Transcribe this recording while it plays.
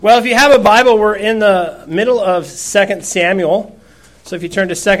Well, if you have a Bible, we're in the middle of 2 Samuel. So if you turn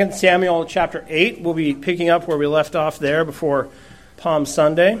to 2 Samuel chapter 8, we'll be picking up where we left off there before Palm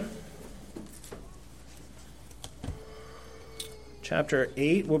Sunday. Chapter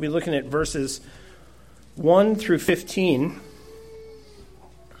 8, we'll be looking at verses 1 through 15.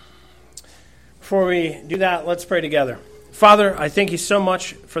 Before we do that, let's pray together. Father, I thank you so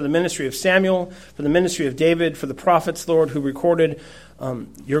much for the ministry of Samuel, for the ministry of David, for the prophets, Lord, who recorded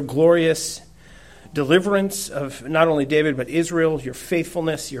your glorious deliverance of not only David but Israel, your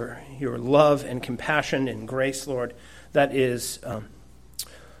faithfulness, your love and compassion and grace, Lord, that is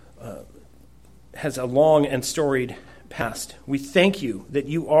has a long and storied past. We thank you that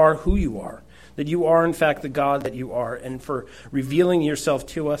you are who you are, that you are in fact the God that you are, and for revealing yourself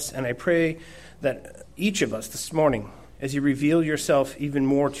to us. And I pray that each of us this morning, as you reveal yourself even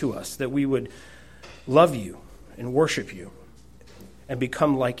more to us, that we would love you and worship you and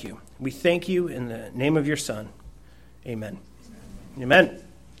become like you. We thank you in the name of your Son. Amen. Amen.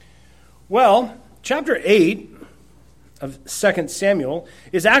 Well, chapter 8 of 2 Samuel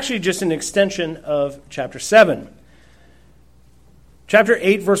is actually just an extension of chapter 7. Chapter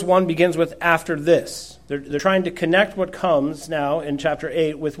 8, verse 1 begins with after this. They're trying to connect what comes now in chapter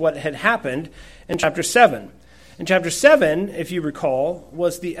 8 with what had happened in chapter 7. In chapter 7, if you recall,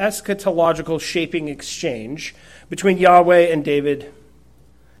 was the eschatological shaping exchange between Yahweh and David.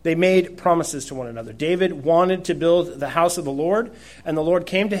 They made promises to one another. David wanted to build the house of the Lord, and the Lord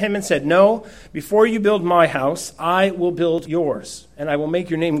came to him and said, "No, before you build my house, I will build yours, and I will make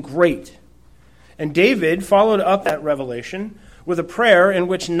your name great." And David followed up that revelation with a prayer in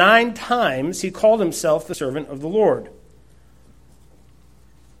which 9 times he called himself the servant of the Lord.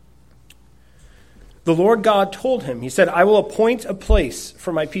 The Lord God told him, he said, "I will appoint a place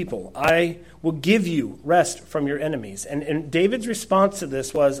for my people. I will give you rest from your enemies." And David's response to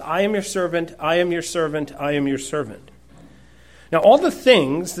this was, "I am your servant, I am your servant, I am your servant." Now, all the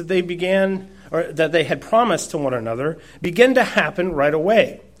things that they had promised to one another begin to happen right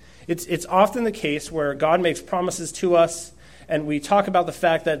away. It's often the case where God makes promises to us, and we talk about the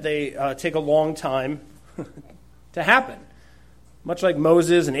fact that they take a long time to happen. Much like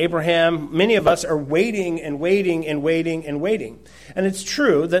Moses and Abraham, many of us are waiting and waiting and waiting and waiting. And it's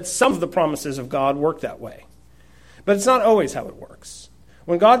true that some of the promises of God work that way. But it's not always how it works.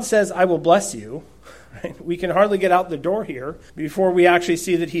 When God says, "I will bless you," right, we can hardly get out the door here before we actually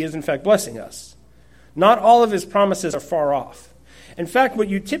see that he is in fact blessing us. Not all of his promises are far off. In fact, what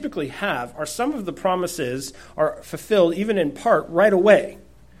you typically have are some of the promises are fulfilled even in part right away.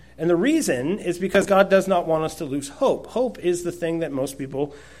 And the reason is because God does not want us to lose hope. Hope is the thing that most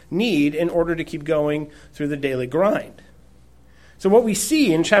people need in order to keep going through the daily grind. So what we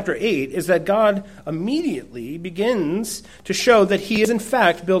see in chapter 8 is that God immediately begins to show that he is in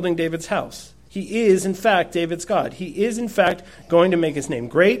fact building David's house. He is in fact David's God. He is in fact going to make his name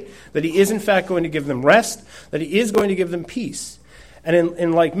great, that he is in fact going to give them rest, that he is going to give them peace. And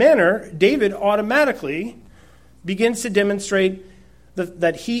in like manner, David automatically begins to demonstrate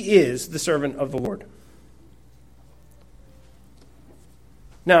that he is the servant of the Lord.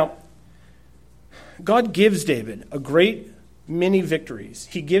 Now, God gives David a great many victories.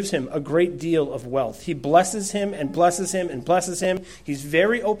 He gives him a great deal of wealth. He blesses him and blesses him and blesses him. He's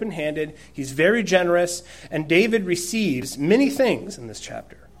very open-handed. He's very generous. And David receives many things in this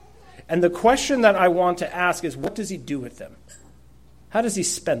chapter. And the question that I want to ask is, what does he do with them? How does he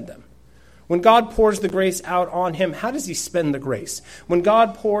spend them? When God pours the grace out on him, how does he spend the grace? When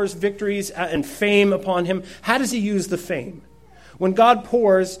God pours victories and fame upon him, how does he use the fame? When God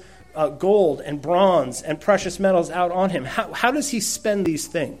pours gold and bronze and precious metals out on him, how does he spend these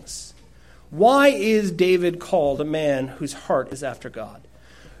things? Why is David called a man whose heart is after God?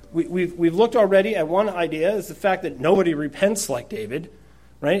 We've looked already at one idea, is the fact that nobody repents like David,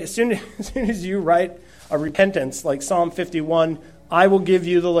 right? As soon as you write a repentance like Psalm 51, I will give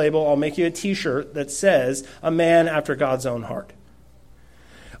you the label, I'll make you a t-shirt that says, "A man after God's own heart."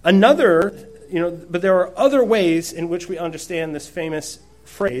 But there are other ways in which we understand this famous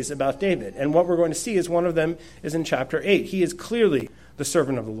phrase about David. And what we're going to see is one of them is in chapter 8. He is clearly the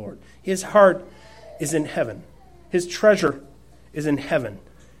servant of the Lord. His heart is in heaven. His treasure is in heaven.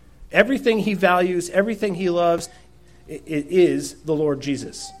 Everything he values, everything he loves, it is the Lord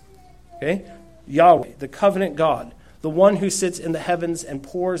Jesus. Okay? Yahweh, the covenant God, the one who sits in the heavens and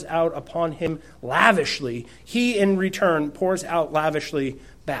pours out upon him lavishly, he in return pours out lavishly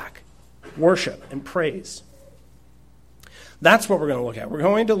back. Worship and praise. That's what we're going to look at. We're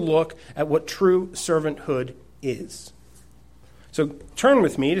going to look at what true servanthood is. So turn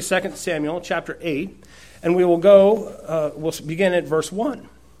with me to 2 Samuel chapter 8, and we'll begin at verse 1.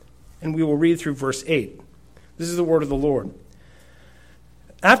 And we will read through verse 8. This is the word of the Lord.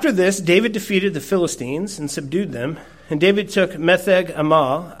 After this, David defeated the Philistines and subdued them. And David took Metheg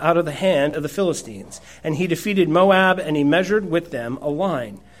Ammah out of the hand of the Philistines. And he defeated Moab, and he measured with them a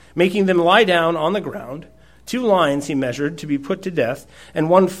line, making them lie down on the ground. 2 lines he measured to be put to death, and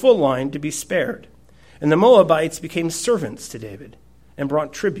 1 full line to be spared. And the Moabites became servants to David and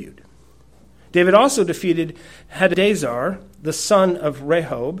brought tribute. David also defeated Hadadezer, the son of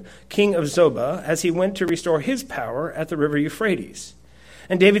Rehob, king of Zobah, as he went to restore his power at the river Euphrates.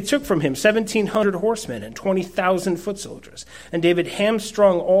 And David took from him 1,700 horsemen and 20,000 foot soldiers. And David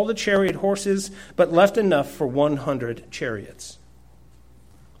hamstrung all the chariot horses, but left enough for 100 chariots.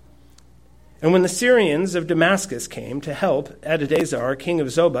 And when the Syrians of Damascus came to help Hadadezer, king of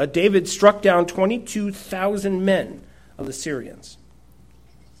Zobah, David struck down 22,000 men of the Syrians.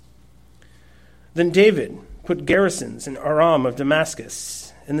 Then David put garrisons in Aram of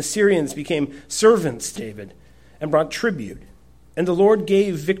Damascus, and the Syrians became servants to David and brought tribute. And the Lord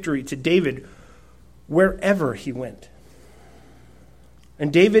gave victory to David wherever he went.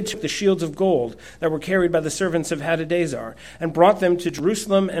 And David took the shields of gold that were carried by the servants of Hadadezer and brought them to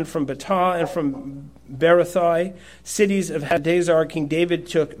Jerusalem, and from Betah and from Berothai, cities of Hadadezer, King David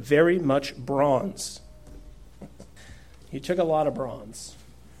took very much bronze. He took a lot of bronze.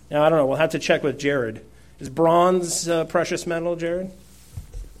 Now, I don't know, we'll have to check with Jared. Is bronze precious metal, Jared?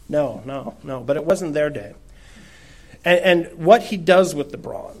 No, but it wasn't their day. And what he does with the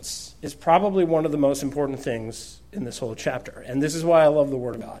bronze is probably one of the most important things in this whole chapter. And this is why I love the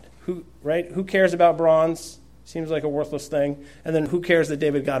Word of God. Who cares about bronze? Seems like a worthless thing. And then who cares that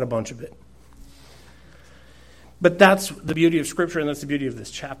David got a bunch of it? But that's the beauty of Scripture, and that's the beauty of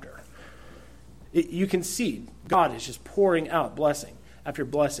this chapter. You can see God is just pouring out blessing after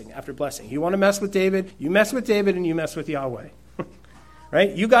blessing after blessing. You want to mess with David? You mess with David and you mess with Yahweh. Right?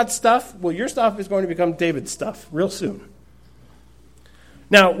 You got stuff? Well, your stuff is going to become David's stuff real soon.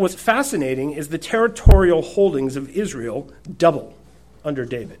 Now, what's fascinating is the territorial holdings of Israel double under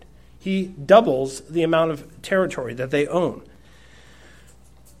David. He doubles the amount of territory that they own.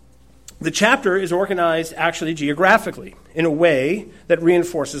 The chapter is organized actually geographically in a way that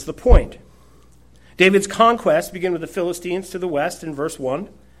reinforces the point. David's conquests begin with the Philistines to the west in verse 1,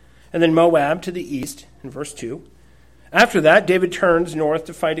 and then Moab to the east in verse 2. After that, David turns north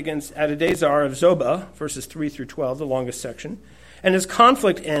to fight against Hadadezer of Zobah, verses 3 through 12, the longest section. And his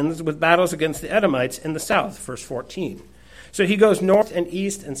conflict ends with battles against the Edomites in the south, verse 14. So he goes north and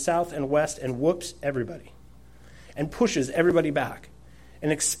east and south and west and whoops everybody and pushes everybody back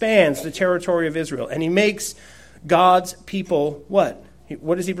and expands the territory of Israel. And he makes God's people what?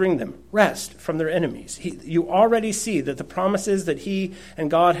 What does he bring them? Rest from their enemies. You already see that the promises that he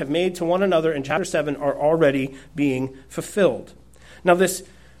and God have made to one another in chapter 7 are already being fulfilled. Now, this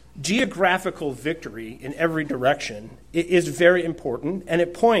geographical victory in every direction is very important, and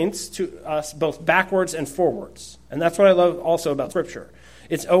it points to us both backwards and forwards. And that's what I love also about Scripture.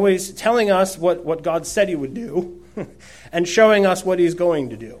 It's always telling us what God said he would do and showing us what he's going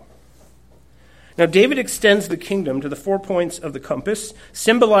to do. Now, David extends the kingdom to the 4 points of the compass,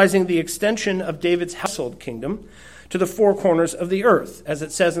 symbolizing the extension of David's household kingdom to the 4 corners of the earth, as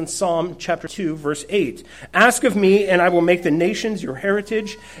it says in Psalm chapter 2, verse 8. Ask of me, and I will make the nations your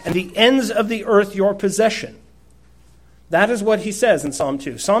heritage, and the ends of the earth your possession. That is what he says in Psalm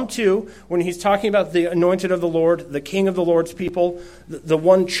 2. Psalm 2, when he's talking about the anointed of the Lord, the king of the Lord's people, the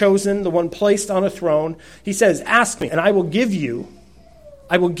one chosen, the one placed on a throne, he says, ask me, and I will give you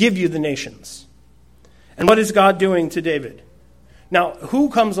the nations. And what is God doing to David? Now, who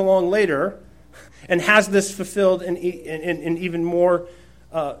comes along later and has this fulfilled in even more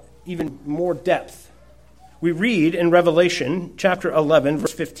depth? We read in Revelation chapter 11,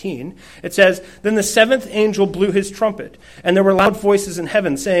 verse 15, it says, Then the 7th angel blew his trumpet, and there were loud voices in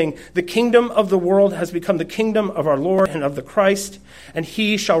heaven saying, The kingdom of the world has become the kingdom of our Lord and of the Christ, and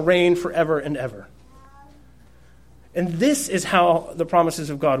he shall reign forever and ever. And this is how the promises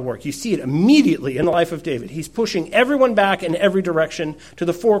of God work. You see it immediately in the life of David. He's pushing everyone back in every direction to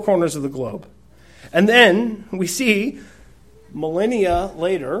the 4 corners of the globe. And then we see millennia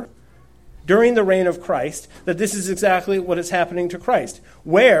later, during the reign of Christ, that this is exactly what is happening to Christ.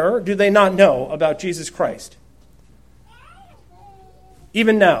 Where do they not know about Jesus Christ?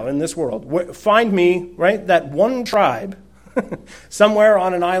 Even now in this world. Find me, right, that one tribe somewhere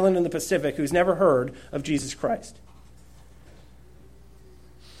on an island in the Pacific who's never heard of Jesus Christ.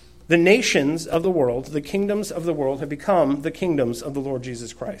 The nations of the world, the kingdoms of the world, have become the kingdoms of the Lord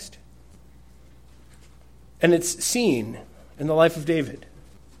Jesus Christ. And it's seen in the life of David.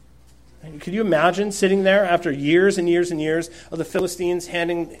 Could you imagine sitting there after years and years and years of the Philistines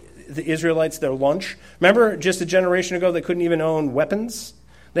handing the Israelites their lunch. Remember, just a generation ago, they couldn't even own weapons.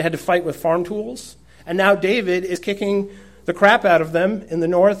 They had to fight with farm tools. And now David is kicking the crap out of them in the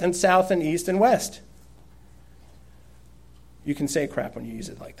north and south and east and west. You can say crap when you use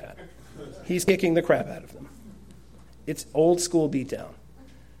it like that. He's kicking the crap out of them. It's old school beatdown.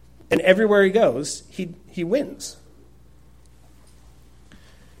 And everywhere he goes, he wins.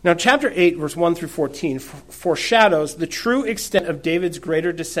 Now, chapter 8, verse 1 through 14, foreshadows the true extent of David's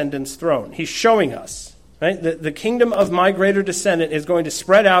greater descendant's throne. He's showing us, right? The kingdom of my greater descendant is going to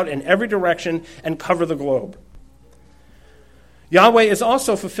spread out in every direction and cover the globe. Yahweh is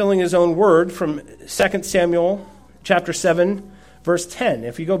also fulfilling his own word from 2 Samuel chapter 7, verse 10.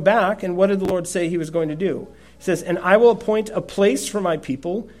 If you go back, and what did the Lord say he was going to do? He says, and I will appoint a place for my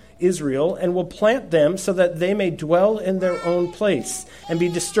people, Israel, and will plant them so that they may dwell in their own place and be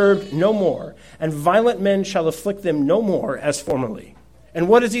disturbed no more. And violent men shall afflict them no more as formerly. And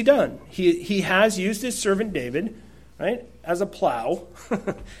what has he done? He has used his servant David, right, as a plow,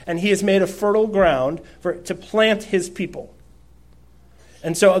 and he has made a fertile ground to plant his people.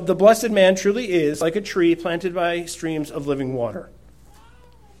 And so the blessed man truly is like a tree planted by streams of living water.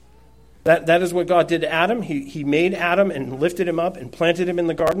 That is what God did to Adam. He made Adam and lifted him up and planted him in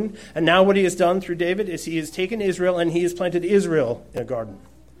the garden. And now what he has done through David is he has taken Israel and he has planted Israel in a garden.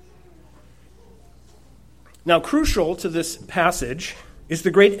 Now, crucial to this passage is the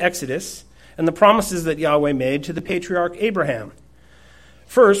great Exodus and the promises that Yahweh made to the patriarch Abraham.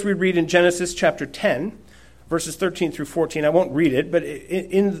 First, we read in Genesis chapter 10, verses 13 through 14. I won't read it, but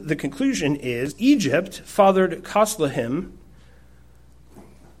in the conclusion is, Egypt fathered Coslohim,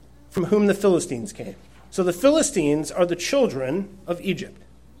 from whom the Philistines came. So the Philistines are the children of Egypt.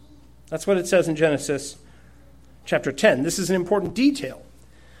 That's what it says in Genesis chapter 10. This is an important detail.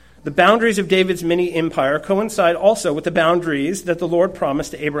 The boundaries of David's mini empire coincide also with the boundaries that the Lord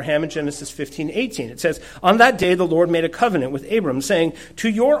promised to Abraham in Genesis 15:18. It says, on that day the Lord made a covenant with Abram, saying, to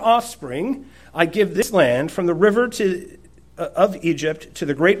your offspring I give this land from the river of Egypt to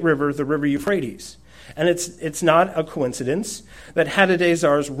the great river, the river Euphrates. And it's not a coincidence that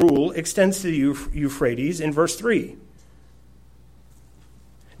Hadadezer's rule extends to the Euphrates in verse 3.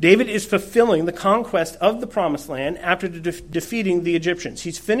 David is fulfilling the conquest of the promised land after defeating the Egyptians.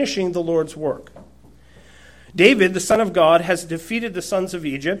 He's finishing the Lord's work. David, the Son of God, has defeated the sons of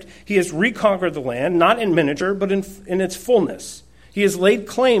Egypt. He has reconquered the land, not in miniature, but in its fullness. He has laid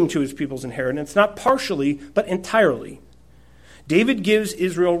claim to his people's inheritance, not partially, but entirely. David gives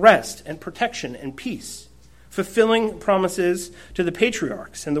Israel rest and protection and peace, fulfilling promises to the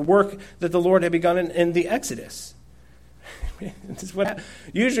patriarchs and the work that the Lord had begun in the Exodus. This is what,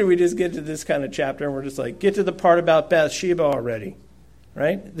 usually we just get to this kind of chapter and we're just like, get to the part about Bathsheba already,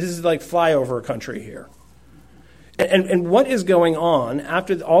 right? This is like flyover country here. And what is going on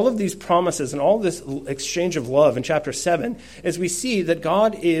after all of these promises and all this exchange of love in chapter 7 is we see that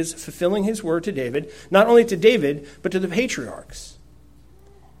God is fulfilling his word to David, not only to David, but to the patriarchs.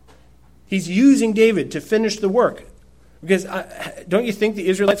 He's using David to finish the work. Because don't you think the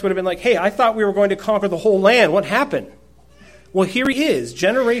Israelites would have been like, hey, I thought we were going to conquer the whole land. What happened? Well, here he is,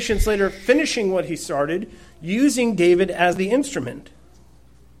 generations later, finishing what he started, using David as the instrument.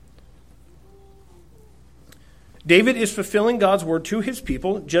 David is fulfilling God's word to his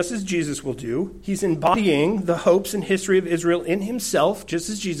people, just as Jesus will do. He's embodying the hopes and history of Israel in himself, just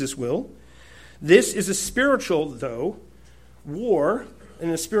as Jesus will. This is a spiritual, though, war and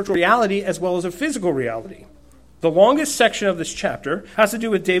a spiritual reality as well as a physical reality. The longest section of this chapter has to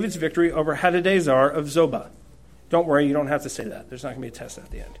do with David's victory over Hadadezer of Zobah. Don't worry, you don't have to say that. There's not going to be a test at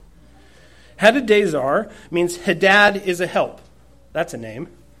the end. Hadadezer means Hadad is a help. That's a name.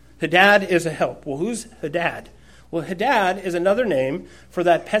 Hadad is a help. Well, who's Hadad? Well, Hadad is another name for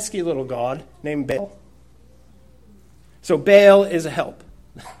that pesky little god named Baal. So Baal is a help.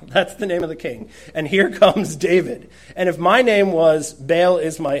 That's the name of the king. And here comes David. And if my name was Baal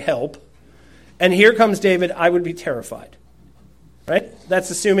is my help, and here comes David, I would be terrified. Right? That's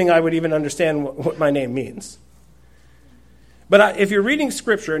assuming I would even understand what my name means. But if you're reading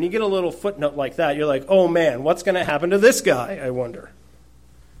Scripture and you get a little footnote like that, you're like, oh man, what's going to happen to this guy, I wonder.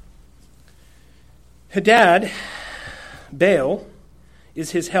 Hadad, Baal,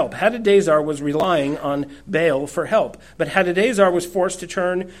 is his help. Hadadezer was relying on Baal for help, but Hadadezer was forced to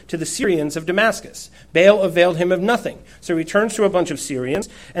turn to the Syrians of Damascus. Baal availed him of nothing, so he turns to a bunch of Syrians,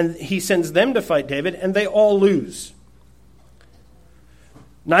 and he sends them to fight David, and they all lose.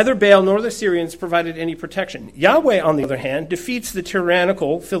 Neither Baal nor the Syrians provided any protection. Yahweh, on the other hand, defeats the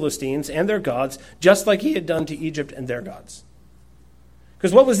tyrannical Philistines and their gods, just like he had done to Egypt and their gods.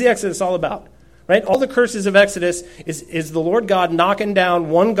 Because what was the Exodus all about? Right? All the curses of Exodus is the Lord God knocking down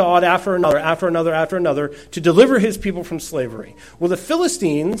one god after another to deliver his people from slavery. Well, the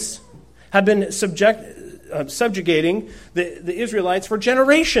Philistines have been subjugating the Israelites for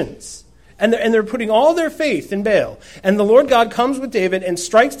generations. And they're putting all their faith in Baal. And the Lord God comes with David and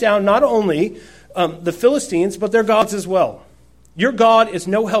strikes down not only the Philistines, but their gods as well. Your God is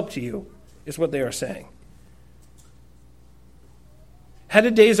no help to you, is what they are saying.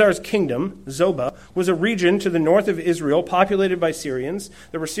 Hadadezer's kingdom, Zobah, was a region to the north of Israel populated by Syrians.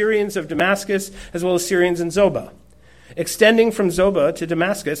 There were Syrians of Damascus as well as Syrians in Zobah. Extending from Zobah to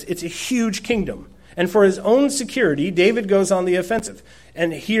Damascus, it's a huge kingdom. And for his own security, David goes on the offensive.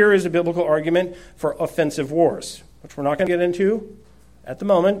 And here is a biblical argument for offensive wars, which we're not going to get into at the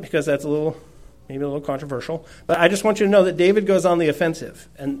moment because that's maybe a little controversial. But I just want you to know that David goes on the offensive.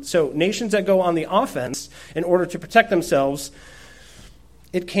 And so nations that go on the offense in order to protect themselves,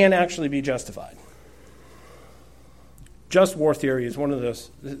 it can actually be justified. Just war theory is one of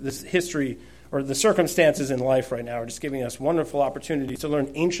this history or the circumstances in life right now are just giving us wonderful opportunities to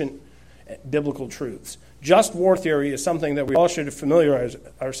learn ancient biblical truths. Just war theory is something that we all should familiarize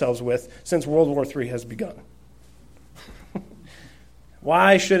ourselves with since World War III has begun.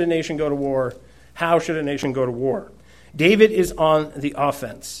 Why should a nation go to war? How should a nation go to war? David is on the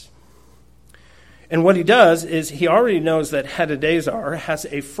offense. And what he does is he already knows that Hadadezer has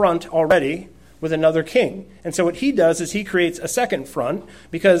a front already with another king. And so what he does is he creates a second front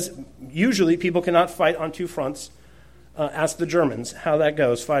because usually people cannot fight on two fronts. Ask the Germans how that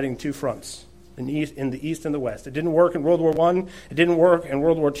goes, fighting two fronts in the east and the west. It didn't work in World War I, it didn't work in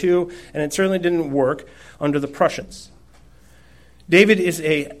World War II, and it certainly didn't work under the Prussians. David is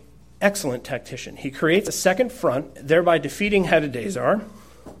an excellent tactician. He creates a second front, thereby defeating Hadadezer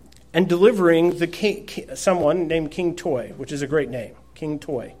and delivering someone named King Toy, which is a great name, King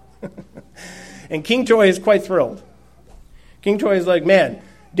Toy. And King Toy is quite thrilled. King Toy is like, man,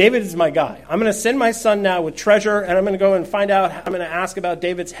 David is my guy. I'm going to send my son now with treasure, and I'm going to go and find out. I'm going to ask about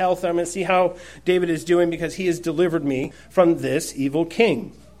David's health. I'm going to see how David is doing because he has delivered me from this evil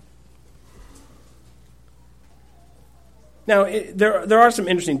king. Now, there are some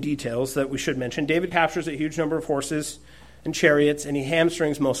interesting details that we should mention. David captures a huge number of horses and chariots, and he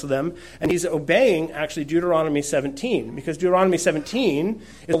hamstrings most of them. And he's obeying, actually, Deuteronomy 17, because Deuteronomy 17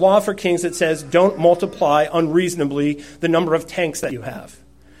 is a law for kings that says, don't multiply unreasonably the number of tanks that you have.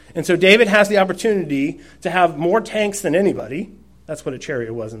 And so David has the opportunity to have more tanks than anybody. That's what a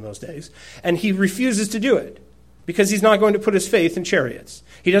chariot was in those days. And he refuses to do it because he's not going to put his faith in chariots.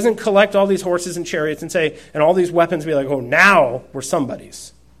 He doesn't collect all these horses and chariots and say, and all these weapons be like, oh, now we're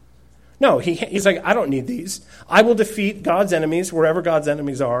somebody's. No, he's like, I don't need these. I will defeat God's enemies wherever God's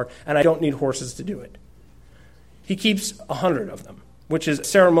enemies are, and I don't need horses to do it. He keeps 100 of them, which is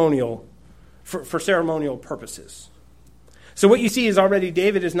ceremonial for ceremonial purposes. So what you see is already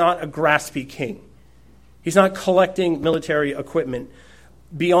David is not a graspy king. He's not collecting military equipment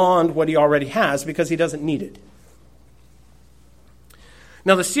beyond what he already has because he doesn't need it.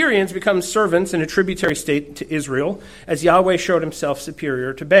 Now the Syrians become servants in a tributary state to Israel as Yahweh showed himself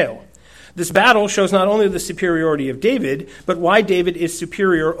superior to Baal. This battle shows not only the superiority of David, but why David is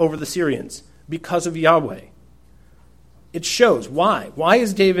superior over the Syrians, because of Yahweh. It shows why. Why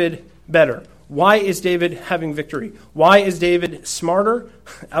is David better? Why is David having victory? Why is David smarter,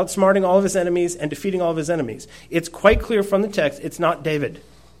 outsmarting all of his enemies and defeating all of his enemies? It's quite clear from the text, it's not David.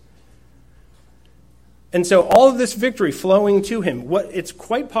 And so all of this victory flowing to him, it's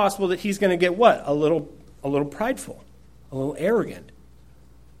quite possible that he's going to get what? A little prideful, a little arrogant.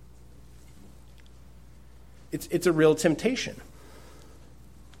 It's a real temptation.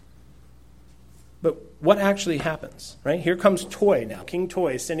 But what actually happens, right? Here comes Toy now. King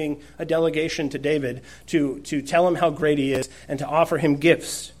Toy sending a delegation to David to tell him how great he is and to offer him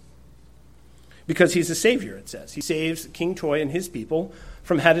gifts. Because he's a savior, it says. He saves King Toy and his people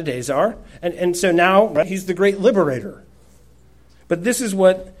from Hadadezer. And so now, right, he's the great liberator. But this is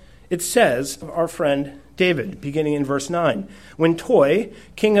what it says of our friend David, beginning in verse 9. When Toy,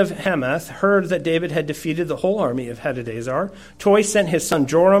 king of Hamath, heard that David had defeated the whole army of Hadadezer, Toy sent his son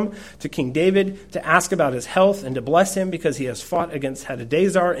Joram to King David to ask about his health and to bless him because he has fought against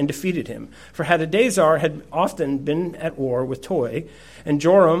Hadadezer and defeated him. For Hadadezer had often been at war with Toy, and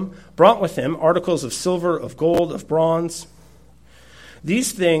Joram brought with him articles of silver, of gold, of bronze.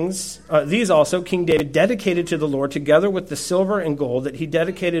 These also King David dedicated to the Lord together with the silver and gold that he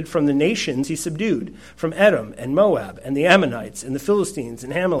dedicated from the nations he subdued, from Edom and Moab and the Ammonites and the Philistines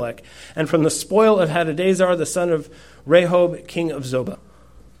and Amalek, and from the spoil of Hadadezer, the son of Rehob, king of Zobah.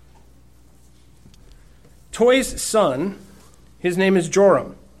 Toy's son, his name is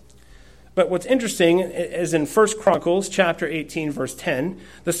Joram. But what's interesting is in 1 Chronicles chapter 18, verse 10,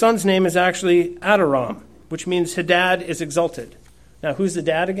 the son's name is actually Adoram, which means Hadad is exalted. Now, who's the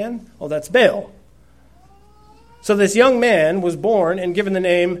dad again? Oh, that's Baal. So this young man was born and given the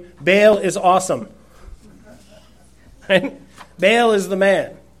name Baal is awesome. Right? Baal is the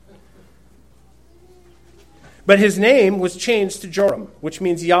man. But his name was changed to Joram, which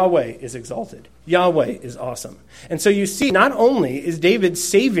means Yahweh is exalted. Yahweh is awesome. And so you see, not only is David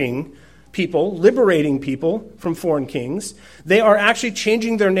saving people, liberating people from foreign kings, they are actually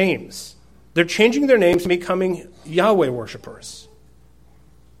changing their names. They're changing their names and becoming Yahweh worshipers.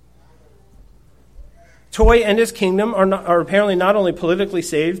 Toy and his kingdom are apparently not only politically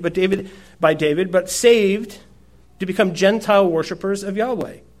saved by David, but saved to become Gentile worshipers of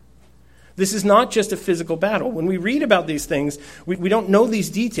Yahweh. This is not just a physical battle. When we read about these things, we don't know these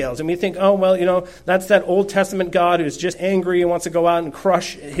details, and we think, oh, well, that's that Old Testament God who's just angry and wants to go out and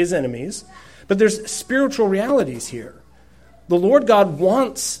crush his enemies. But there's spiritual realities here. The Lord God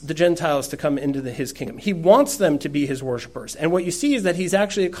wants the Gentiles to come into his kingdom. He wants them to be his worshipers. And what you see is that he's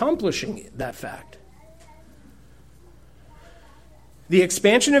actually accomplishing that fact. The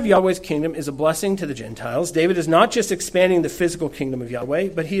expansion of Yahweh's kingdom is a blessing to the Gentiles. David is not just expanding the physical kingdom of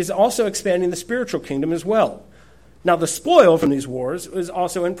Yahweh, but he is also expanding the spiritual kingdom as well. Now, the spoil from these wars is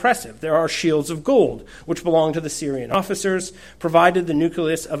also impressive. There are shields of gold, which belonged to the Syrian officers, provided the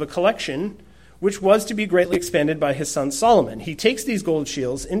nucleus of a collection, which was to be greatly expanded by his son Solomon. He takes these gold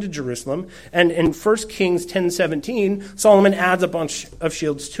shields into Jerusalem, and in 1 Kings 10:17, Solomon adds a bunch of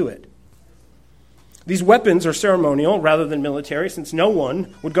shields to it. These weapons are ceremonial rather than military, since no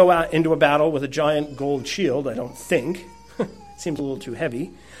one would go out into a battle with a giant gold shield, I don't think. Seems a little too heavy.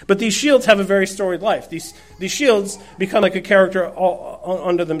 But these shields have a very storied life. These shields become like a character all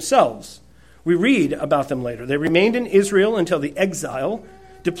unto themselves. We read about them later. They remained in Israel until the exile,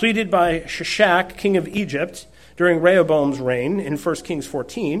 depleted by Shishak, king of Egypt, during Rehoboam's reign in 1 Kings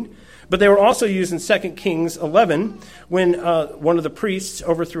 14. But they were also used in 2 Kings 11 when one of the priests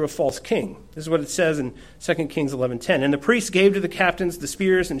overthrew a false king. This is what it says in 2 Kings 11:10. And the priests gave to the captains the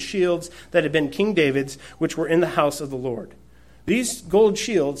spears and shields that had been King David's, which were in the house of the Lord. These gold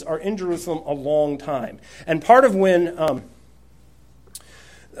shields are in Jerusalem a long time. And part of when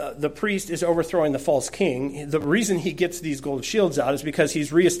the priest is overthrowing the false king, the reason he gets these gold shields out is because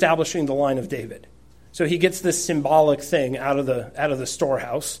he's reestablishing the line of David. So he gets this symbolic thing out of the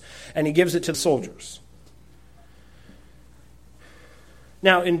storehouse, and he gives it to the soldiers.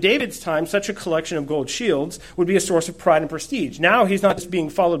 Now, in David's time, such a collection of gold shields would be a source of pride and prestige. Now he's not just being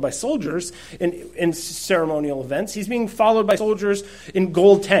followed by soldiers in ceremonial events. He's being followed by soldiers in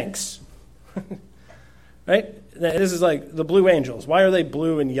gold tanks. Right? This is like the Blue Angels. Why are they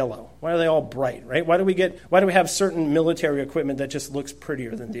blue and yellow? Why are they all bright, right? Why do we have certain military equipment that just looks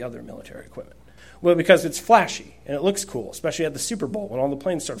prettier than the other military equipment? Well, because it's flashy and it looks cool, especially at the Super Bowl when all the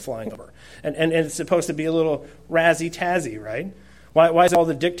planes start flying over. And it's supposed to be a little razzy-tazzy, right? Why is all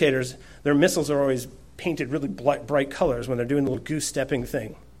the dictators, their missiles are always painted really bright colors when they're doing the little goose-stepping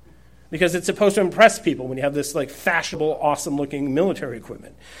thing? Because it's supposed to impress people when you have this like fashionable, awesome-looking military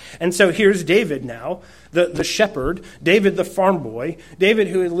equipment. And so here's David now, the shepherd, David the farm boy, David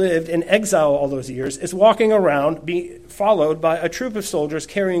who had lived in exile all those years, is walking around being followed by a troop of soldiers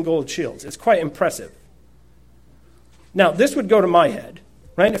carrying gold shields. It's quite impressive. Now, this would go to my head,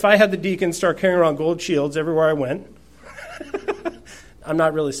 right? If I had the deacons start carrying around gold shields everywhere I went, I'm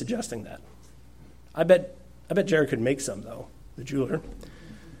not really suggesting that. I bet Jared could make some, though, the jeweler.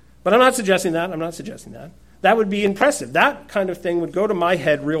 But I'm not suggesting that. That would be impressive. That kind of thing would go to my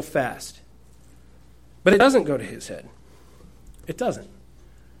head real fast. But it doesn't go to his head. It doesn't.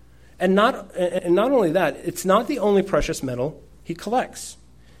 And not only that, it's not the only precious metal he collects.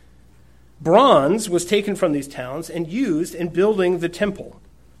 Bronze was taken from these towns and used in building the temple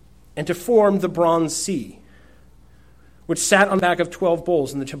and to form the bronze sea, which sat on the back of 12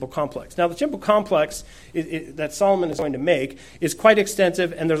 bowls in the temple complex. Now, the temple complex that Solomon is going to make is quite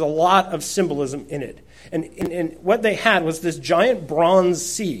extensive, and there's a lot of symbolism in it. And what they had was this giant bronze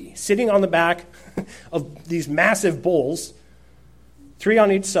sea sitting on the back of these massive bowls, 3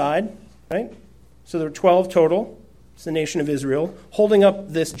 on each side, right? So there were 12 total. It's the nation of Israel, holding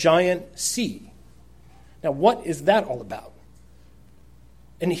up this giant sea. Now, what is that all about?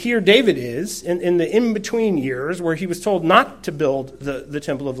 And here David is, in the in-between years where he was told not to build the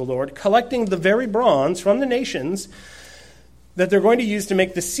temple of the Lord, collecting the very bronze from the nations that they're going to use to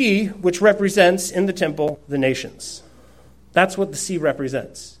make the sea, which represents in the temple the nations. That's what the sea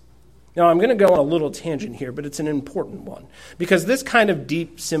represents. Now, I'm going to go on a little tangent here, but it's an important one. Because this kind of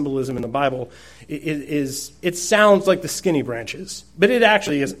deep symbolism in the Bible, it sounds like the skinny branches, but it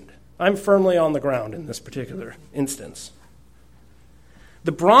actually isn't. I'm firmly on the ground in this particular instance.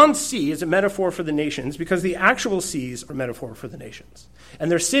 The Bronze Sea is a metaphor for the nations because the actual seas are a metaphor for the nations.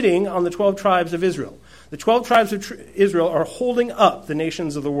 And they're sitting on the 12 tribes of Israel. The 12 tribes of Israel are holding up the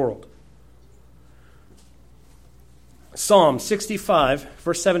nations of the world. Psalm 65,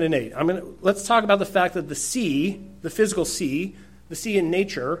 verse 7 and 8. Let's talk about the fact that the sea, the physical sea, the sea in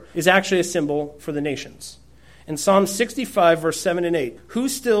nature, is actually a symbol for the nations. In Psalm 65, verse 7 and 8, who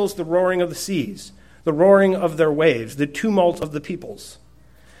stills the roaring of the seas, the roaring of their waves, the tumult of the peoples?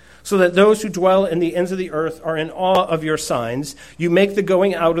 So that those who dwell in the ends of the earth are in awe of your signs. You make the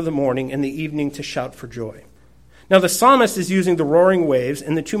going out of the morning and the evening to shout for joy. Now the psalmist is using the roaring waves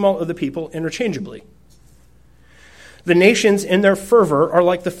and the tumult of the people interchangeably. The nations in their fervor are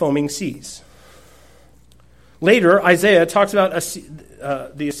like the foaming seas. Later, Isaiah talks about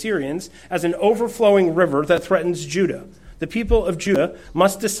the Assyrians as an overflowing river that threatens Judah. The people of Judah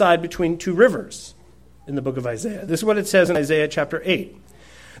must decide between two rivers in the book of Isaiah. This is what it says in Isaiah chapter 8.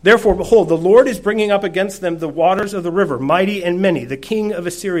 Therefore, behold, the Lord is bringing up against them the waters of the river, mighty and many, the king of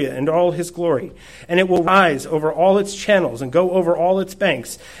Assyria and all his glory. And it will rise over all its channels and go over all its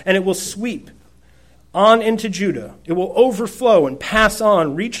banks, and it will sweep on into Judah. It will overflow and pass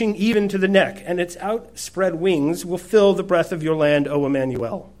on, reaching even to the neck, and its outspread wings will fill the breadth of your land, O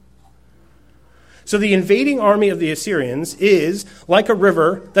Emmanuel. So the invading army of the Assyrians is like a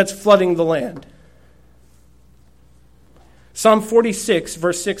river that's flooding the land. Psalm 46,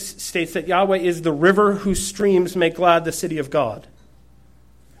 verse 6 states that Yahweh is the river whose streams make glad the city of God.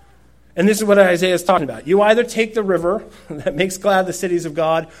 And this is what Isaiah is talking about. You either take the river that makes glad the cities of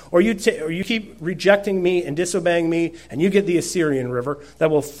God, or you keep rejecting me and disobeying me, and you get the Assyrian river that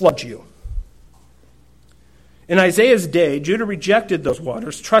will flood you. In Isaiah's day, Judah rejected those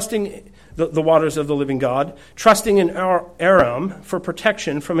waters, trusting the waters of the living God, trusting in Aram for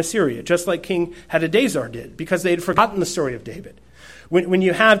protection from Assyria, just like King Hadadezer did, because they had forgotten the story of David. When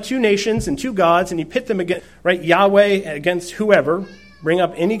you have two nations and two gods, and you pit them against, right, Yahweh against whoever, bring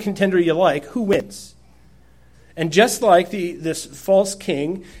up any contender you like, who wins? And just like this false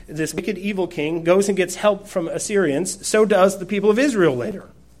king, this wicked, evil king, goes and gets help from Assyrians, so does the people of Israel later.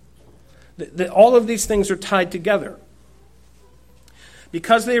 All of these things are tied together.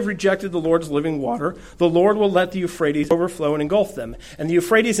 Because they have rejected the Lord's living water, the Lord will let the Euphrates overflow and engulf them. And the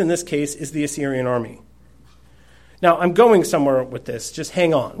Euphrates in this case is the Assyrian army. Now, I'm going somewhere with this. Just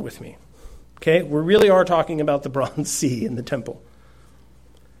hang on with me. Okay? We really are talking about the Bronze Sea in the temple.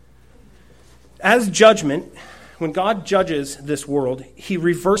 As judgment, when God judges this world, he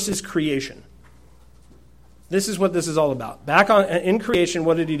reverses creation. This is what this is all about. In creation,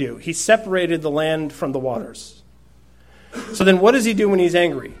 what did he do? He separated the land from the waters. So then what does he do when he's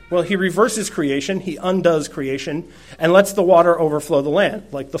angry? Well, he reverses creation, he undoes creation, and lets the water overflow the land,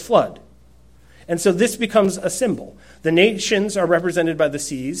 like the flood. And so this becomes a symbol. The nations are represented by the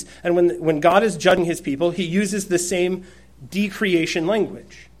seas, and when God is judging his people, he uses the same decreation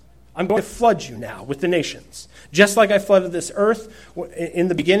language. I'm going to flood you now with the nations, just like I flooded this earth in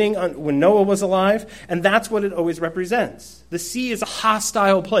the beginning when Noah was alive, and that's what it always represents. The sea is a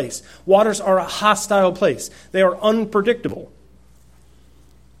hostile place. Waters are a hostile place. They are unpredictable.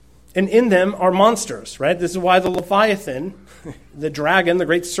 And in them are monsters, right? This is why the Leviathan, the dragon, the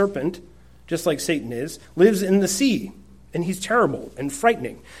great serpent, just like Satan is, lives in the sea. And he's terrible and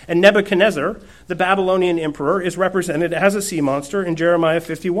frightening. And Nebuchadnezzar, the Babylonian emperor, is represented as a sea monster in Jeremiah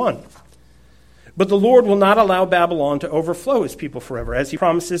 51. But the Lord will not allow Babylon to overflow his people forever, as he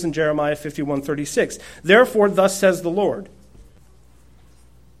promises in Jeremiah 51:36. Therefore, thus says the Lord,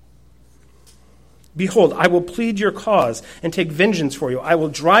 behold, I will plead your cause and take vengeance for you. I will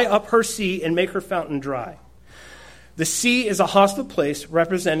dry up her sea and make her fountain dry. The sea is a hostile place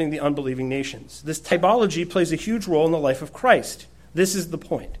representing the unbelieving nations. This typology plays a huge role in the life of Christ. This is the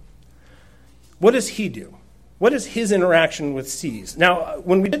point. What does he do? What is his interaction with seas? Now,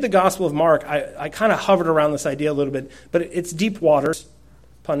 when we did the Gospel of Mark, I kind of hovered around this idea a little bit, but it's deep waters,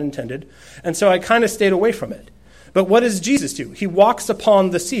 pun intended, and so I kind of stayed away from it. But what does Jesus do? He walks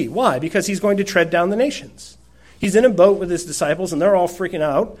upon the sea. Why? Because he's going to tread down the nations. He's in a boat with his disciples, and they're all freaking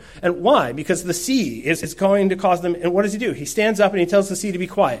out. And why? Because the sea is going to cause them... And what does he do? He stands up and he tells the sea to be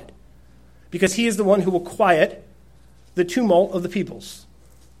quiet. Because he is the one who will quiet the tumult of the peoples.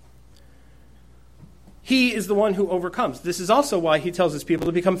 He is the one who overcomes. This is also why he tells his people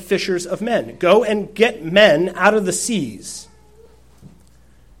to become fishers of men. Go and get men out of the seas.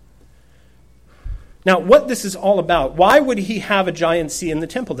 Now, what this is all about, why would he have a giant sea in the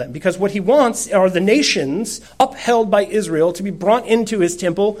temple then? Because what he wants are the nations upheld by Israel to be brought into his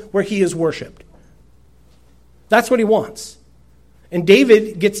temple where he is worshipped. That's what he wants. And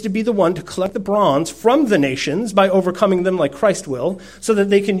David gets to be the one to collect the bronze from the nations by overcoming them like Christ will, so that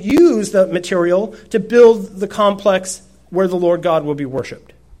they can use the material to build the complex where the Lord God will be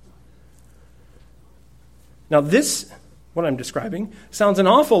worshipped. Now this, what I'm describing, sounds an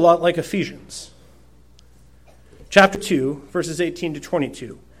awful lot like Ephesians. Chapter 2, verses 18 to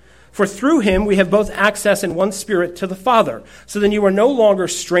 22. For through him we have both access in one spirit to the Father. So then you are no longer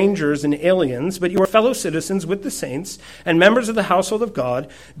strangers and aliens, but you are fellow citizens with the saints and members of the household of God,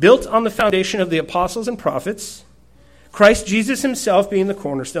 built on the foundation of the apostles and prophets, Christ Jesus himself being the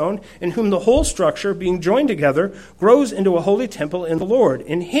cornerstone, in whom the whole structure, being joined together, grows into a holy temple in the Lord.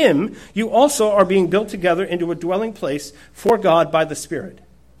 In him you also are being built together into a dwelling place for God by the Spirit.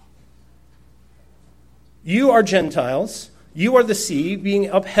 You are Gentiles. You are the sea being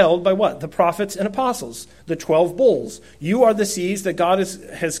upheld by what? The prophets and apostles, the 12 bulls. You are the seas that God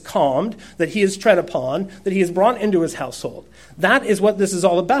has calmed, that he has tread upon, that he has brought into his household. That is what this is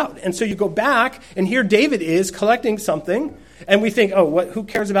all about. And so you go back, and here David is collecting something, and we think, who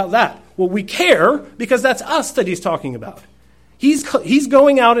cares about that? Well, we care because that's us that he's talking about. He's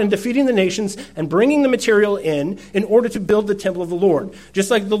going out and defeating the nations and bringing the material in order to build the temple of the Lord.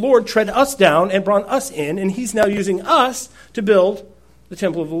 Just like the Lord tread us down and brought us in, and he's now using us to build the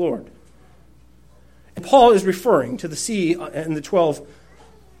temple of the Lord. And Paul is referring to the sea and the 12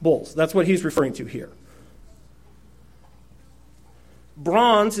 bulls. That's what he's referring to here.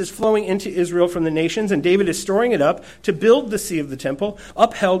 Bronze is flowing into Israel from the nations, and David is storing it up to build the sea of the temple,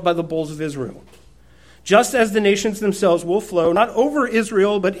 upheld by the bulls of Israel. Just as the nations themselves will flow, not over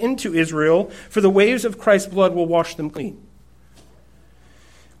Israel, but into Israel, for the waves of Christ's blood will wash them clean.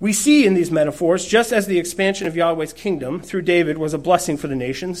 We see in these metaphors, just as the expansion of Yahweh's kingdom through David was a blessing for the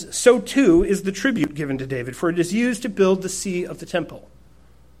nations, so too is the tribute given to David, for it is used to build the sea of the temple.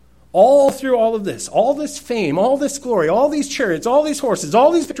 All through all of this, all this fame, all this glory, all these chariots, all these horses,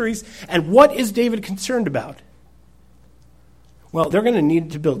 all these victories, and what is David concerned about? Well, they're going to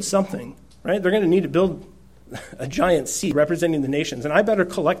need to build something. Right? They're going to need to build a giant sea representing the nations, and I better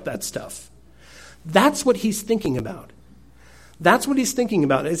collect that stuff. That's what he's thinking about. That's what he's thinking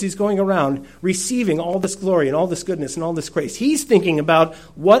about as he's going around receiving all this glory and all this goodness and all this grace. He's thinking about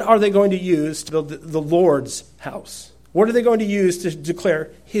what are they going to use to build the Lord's house? What are they going to use to declare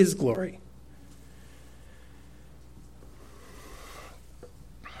his glory?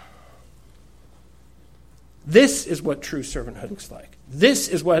 This is what true servanthood looks like. This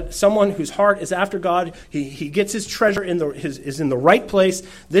is what someone whose heart is after God, he gets his treasure is in the right place.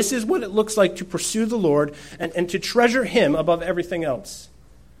 This is what it looks like to pursue the Lord and to treasure him above everything else.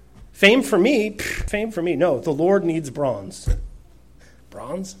 Fame for me, no. The Lord needs bronze.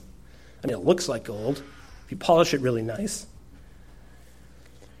 Bronze? I mean, it looks like gold if you polish it really nice.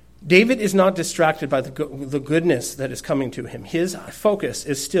 David is not distracted by the goodness that is coming to him. His focus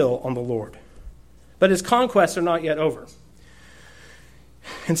is still on the Lord. But his conquests are not yet over.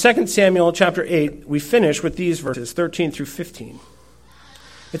 In 2 Samuel chapter 8, we finish with these verses, 13 through 15.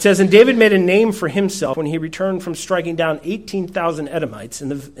 It says, "And David made a name for himself when he returned from striking down 18,000 Edomites in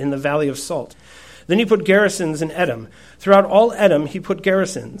the valley of Salt. Then he put garrisons in Edom. Throughout all Edom he put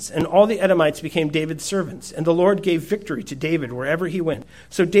garrisons, and all the Edomites became David's servants. And the Lord gave victory to David wherever he went.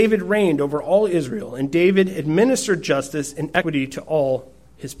 So David reigned over all Israel, and David administered justice and equity to all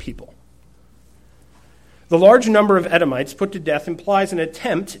his people." The large number of Edomites put to death implies an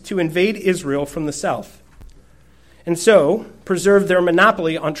attempt to invade Israel from the south, and so preserve their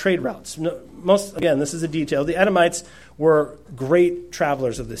monopoly on trade routes. Again, this is a detail. The Edomites were great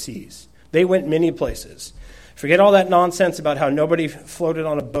travelers of the seas. They went many places. Forget all that nonsense about how nobody floated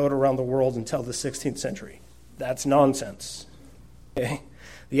on a boat around the world until the 16th century. That's nonsense. Okay?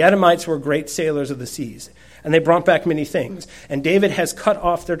 The Edomites were great sailors of the seas, and they brought back many things. And David has cut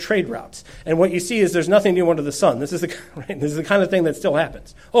off their trade routes. And what you see is there's nothing new under the sun. This is the kind of thing that still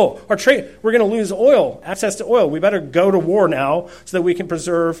happens. Oh, our trade, we're going to lose oil, access to oil. We better go to war now so that we can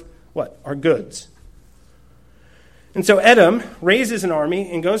preserve what? Our goods. And so Edom raises an army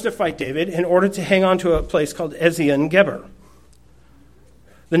and goes to fight David in order to hang on to a place called Ezion-Geber.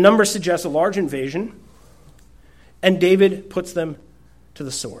 The number suggests a large invasion, and David puts them to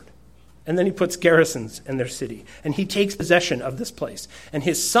the sword. And then he puts garrisons in their city. And he takes possession of this place. And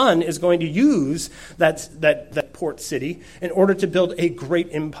his son is going to use that port city in order to build a great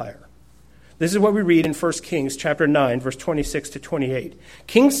empire. This is what we read in 1 Kings chapter 9, verse 26 to 28.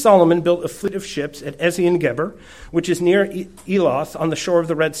 King Solomon built a fleet of ships at Ezion-Geber, which is near Eloth on the shore of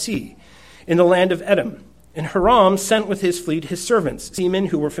the Red Sea, in the land of Edom. And Hiram sent with his fleet his servants, seamen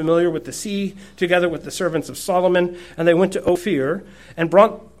who were familiar with the sea, together with the servants of Solomon. And they went to Ophir and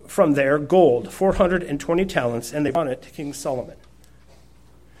brought from there gold, 420 talents, and they brought it to King Solomon.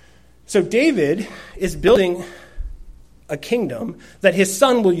 So David is building a kingdom that his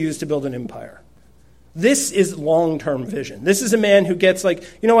son will use to build an empire. This is long-term vision. This is a man who gets like,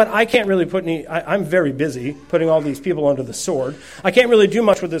 you know what, I can't really I'm very busy putting all these people under the sword. I can't really do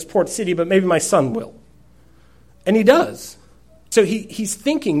much with this port city, but maybe my son will. And he does. So he's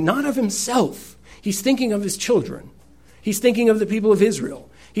thinking not of himself. He's thinking of his children. He's thinking of the people of Israel.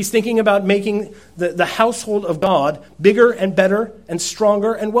 He's thinking about making the household of God bigger and better and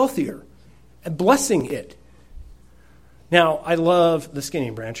stronger and wealthier and blessing it. Now, I love the skinny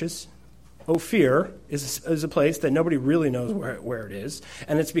branches. Ophir is a place that nobody really knows where it is,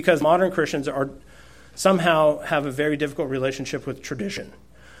 and it's because modern Christians somehow have a very difficult relationship with tradition.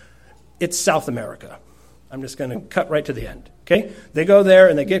 It's South America. I'm just going to cut right to the end. Okay, they go there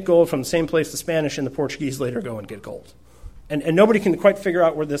and they get gold from the same place the Spanish and the Portuguese later go and get gold, and nobody can quite figure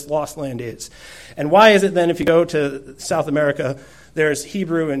out where this lost land is. And why is it then, if you go to South America, there's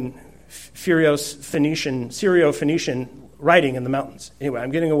Hebrew and Syro-Phoenician writing in the mountains? Anyway,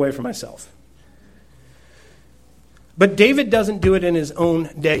 I'm getting away from myself. But David doesn't do it in his own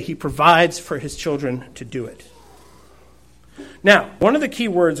day. He provides for his children to do it. Now, one of the key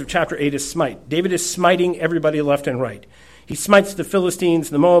words of chapter 8 is smite. David is smiting everybody left and right. He smites the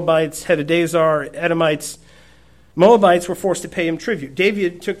Philistines, the Moabites, Hadadezer, Edomites. Moabites were forced to pay him tribute.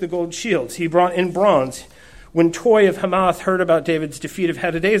 David took the gold shields. He brought in bronze. When Toi of Hamath heard about David's defeat of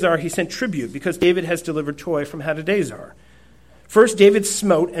Hadadezer, he sent tribute because David has delivered Toi from Hadadezer. First, David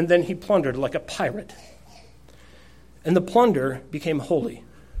smote, and then he plundered like a pirate. And the plunder became holy,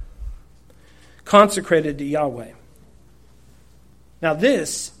 consecrated to Yahweh. Now,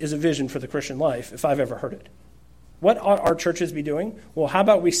 this is a vision for the Christian life, if I've ever heard it. What ought our churches be doing? Well, how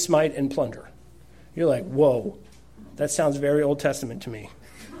about we smite and plunder? You're like, whoa, that sounds very Old Testament to me.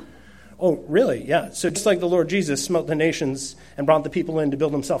 Oh, really? Yeah. So just like the Lord Jesus smote the nations and brought the people in to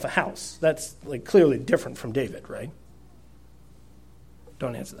build himself a house, that's like clearly different from David, right?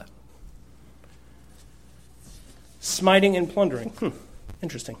 Don't answer that. Smiting and plundering.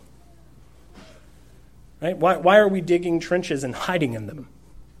 Interesting. Right? Why are we digging trenches and hiding in them?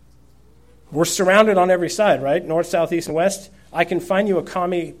 We're surrounded on every side, right? North, south, east, and west. I can find you a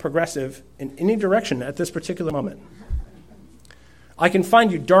commie progressive in any direction at this particular moment. I can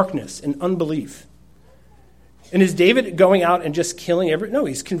find you darkness and unbelief. And is David going out and just killing No,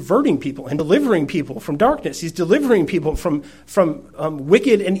 he's converting people and delivering people from darkness. He's delivering people from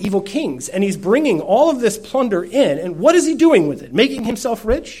wicked and evil kings. And he's bringing all of this plunder in. And what is he doing with it? Making himself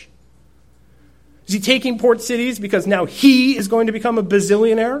rich? Is he taking port cities because now he is going to become a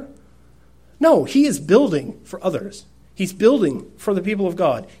bazillionaire? No, he is building for others. He's building for the people of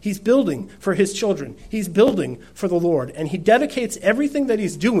God. He's building for his children. He's building for the Lord. And he dedicates everything that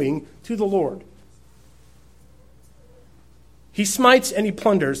he's doing to the Lord. He smites and he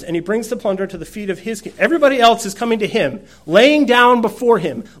plunders, and he brings the plunder to the feet of his king. Everybody else is coming to him, laying down before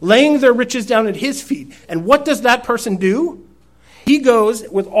him, laying their riches down at his feet. And what does that person do? He goes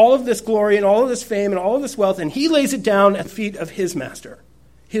with all of this glory and all of this fame and all of this wealth, and he lays it down at the feet of his master,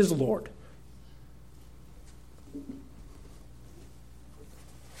 his Lord.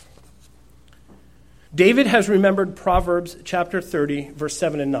 David has remembered Proverbs chapter 30, verse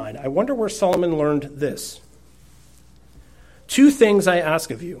 7 and 9. I wonder where Solomon learned this. 2 things I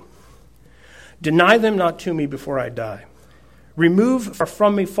ask of you. Deny them not to me before I die. Remove far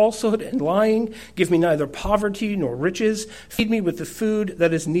from me falsehood and lying. Give me neither poverty nor riches. Feed me with the food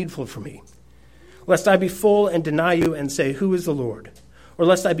that is needful for me. Lest I be full and deny you and say, who is the Lord? Or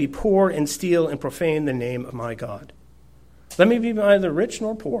lest I be poor and steal and profane the name of my God. Let me be neither rich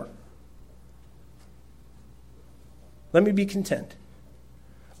nor poor. Let me be content.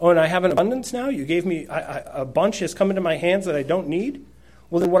 Oh, and I have an abundance now? You gave me a bunch has come into my hands that I don't need?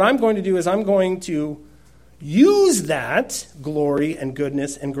 Well, then what I'm going to do is I'm going to use that glory and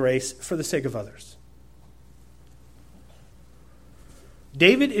goodness and grace for the sake of others.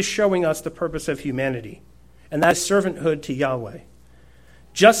 David is showing us the purpose of humanity, and that is servanthood to Yahweh,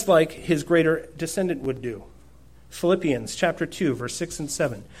 just like his greater descendant would do. Philippians chapter 2, verse 6 and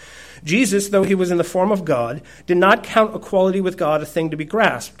 7. Jesus, though he was in the form of God, did not count equality with God a thing to be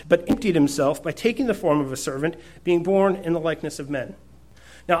grasped, but emptied himself by taking the form of a servant, being born in the likeness of men.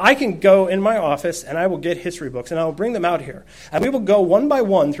 Now, I can go in my office, and I will get history books, and I will bring them out here. And we will go one by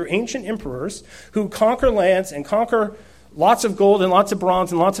one through ancient emperors who conquer lands and conquer lots of gold and lots of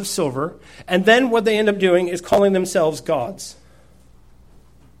bronze and lots of silver, and then what they end up doing is calling themselves gods.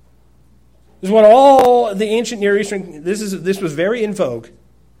 This is what all the ancient Near Eastern, this was very in vogue,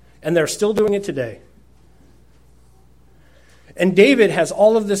 and they're still doing it today. And David has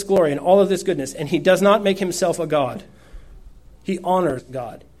all of this glory and all of this goodness, and he does not make himself a god. He honors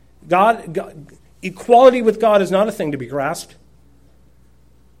God. Equality with God is not a thing to be grasped.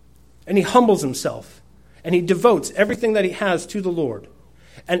 And he humbles himself. And he devotes everything that he has to the Lord.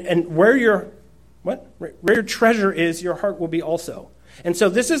 And where your treasure is, your heart will be also. And so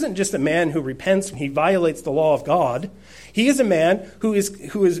this isn't just a man who repents and he violates the law of God. He is a man who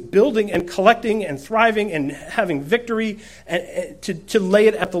is building and collecting and thriving and having victory and to lay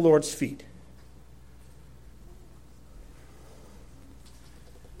it at the Lord's feet.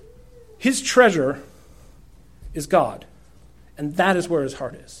 His treasure is God, and that is where his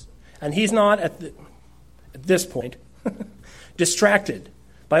heart is. And he's not, at this point, distracted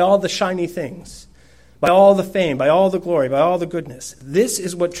by all the shiny things, by all the fame, by all the glory, by all the goodness. This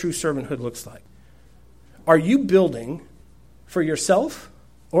is what true servanthood looks like. Are you building for yourself,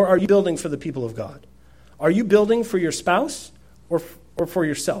 or are you building for the people of God? Are you building for your spouse or for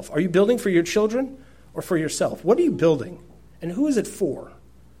yourself? Are you building for your children or for yourself? What are you building, and who is it for?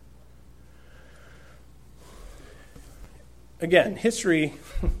 Again, history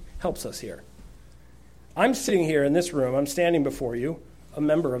helps us here. I'm sitting here in this room, I'm standing before you, a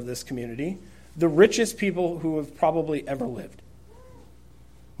member of this community, the richest people who have probably ever lived.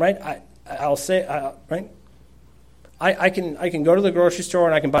 Right? I'll say, right? I can go to the grocery store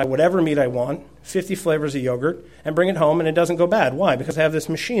and I can buy whatever meat I want, 50 flavors of yogurt, and bring it home and it doesn't go bad. Why? Because I have this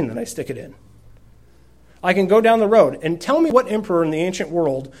machine that I stick it in. I can go down the road and tell me what emperor in the ancient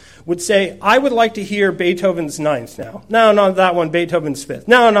world would say, I would like to hear Beethoven's ninth now. No, not that one, Beethoven's fifth.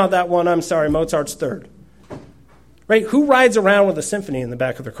 No, not that one, I'm sorry, Mozart's third. Right? Who rides around with a symphony in the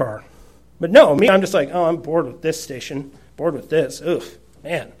back of their car? But no, me, I'm just like, oh, I'm bored with this station, bored with this. Ugh,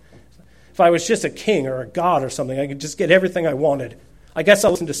 man. If I was just a king or a god or something, I could just get everything I wanted. I guess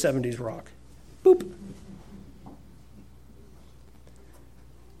I'll listen to 70s rock. Boop.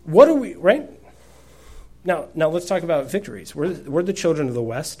 What are we, right? Now let's talk about victories. We're the children of the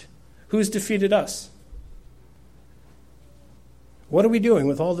West. Who's defeated us? What are we doing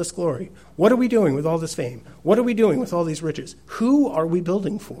with all this glory? What are we doing with all this fame? What are we doing with all these riches? Who are we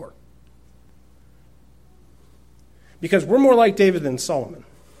building for? Because we're more like David than Solomon.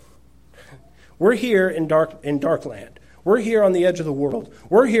 We're here in dark land. We're here on the edge of the world.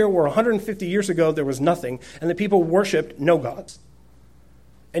 We're here where 150 years ago there was nothing, and the people worshipped no gods.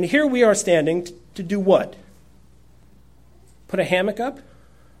 And here we are standing to do what? Put a hammock up?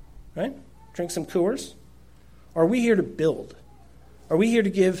 Right? Drink some Coors? Are we here to build? Are we here to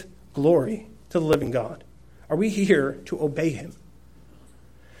give glory to the living God? Are we here to obey him?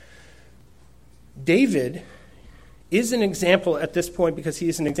 David is an example at this point because he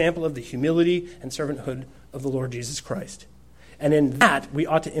is an example of the humility and servanthood of the Lord Jesus Christ. And in that, we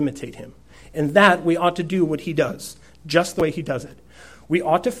ought to imitate him. In that, we ought to do what he does, just the way he does it. We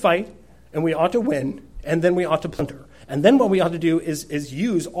ought to fight, and we ought to win, and then we ought to plunder. And then what we ought to do is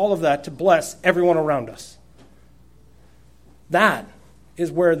use all of that to bless everyone around us. That is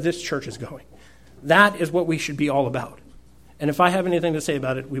where this church is going. That is what we should be all about. And if I have anything to say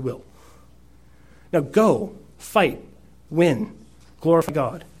about it, we will. Now go, fight, win, glorify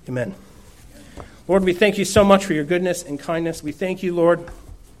God. Amen. Lord, we thank you so much for your goodness and kindness. We thank you, Lord,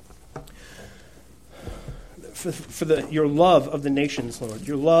 for your love of the nations, Lord.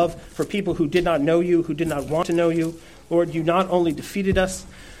 Your love for people who did not know you, who did not want to know you. Lord, you not only defeated us,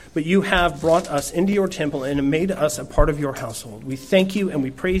 but you have brought us into your temple and made us a part of your household. We thank you and we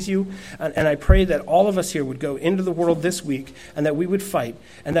praise you. And I pray that all of us here would go into the world this week and that we would fight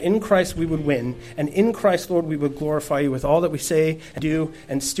and that in Christ we would win. And in Christ, Lord, we would glorify you with all that we say and do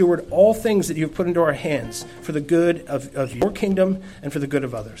and steward all things that you have put into our hands for the good of your kingdom and for the good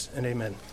of others. And amen.